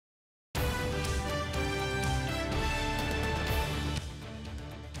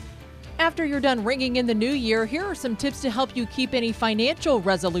After you're done ringing in the new year, here are some tips to help you keep any financial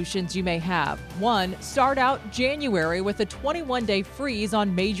resolutions you may have. 1. Start out January with a 21-day freeze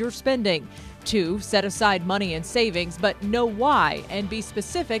on major spending. 2. Set aside money in savings, but know why and be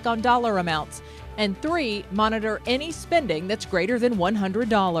specific on dollar amounts. And 3. Monitor any spending that's greater than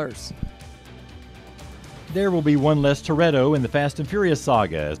 $100. There will be one less Toretto in the Fast and Furious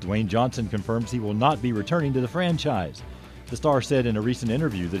saga as Dwayne Johnson confirms he will not be returning to the franchise. The star said in a recent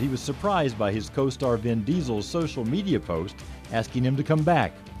interview that he was surprised by his co-star Vin Diesel's social media post asking him to come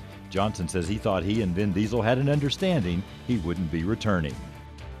back. Johnson says he thought he and Vin Diesel had an understanding he wouldn't be returning.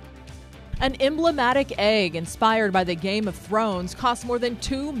 An emblematic egg inspired by the Game of Thrones cost more than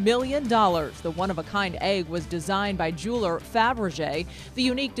 $2 million. The one-of-a-kind egg was designed by jeweler Fabergé. The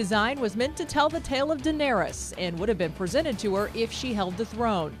unique design was meant to tell the tale of Daenerys and would have been presented to her if she held the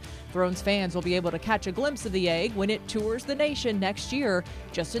throne. Thrones fans will be able to catch a glimpse of the egg when it tours the nation next year,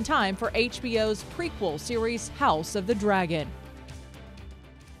 just in time for HBO's prequel series House of the Dragon.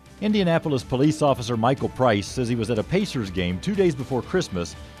 Indianapolis police officer Michael Price says he was at a Pacers game 2 days before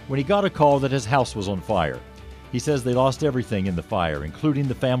Christmas when he got a call that his house was on fire. He says they lost everything in the fire, including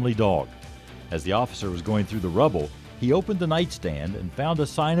the family dog. As the officer was going through the rubble, he opened the nightstand and found a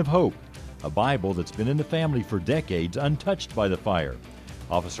sign of hope, a Bible that's been in the family for decades, untouched by the fire.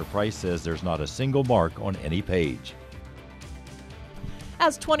 Officer Price says there's not a single mark on any page.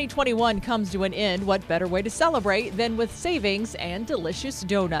 As 2021 comes to an end, what better way to celebrate than with savings and delicious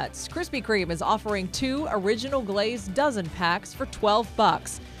donuts? Krispy Kreme is offering 2 original glazed dozen packs for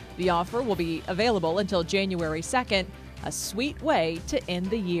 $12. The offer will be available until January 2nd, a sweet way to end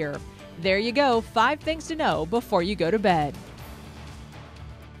the year. There you go, 5 things to know before you go to bed.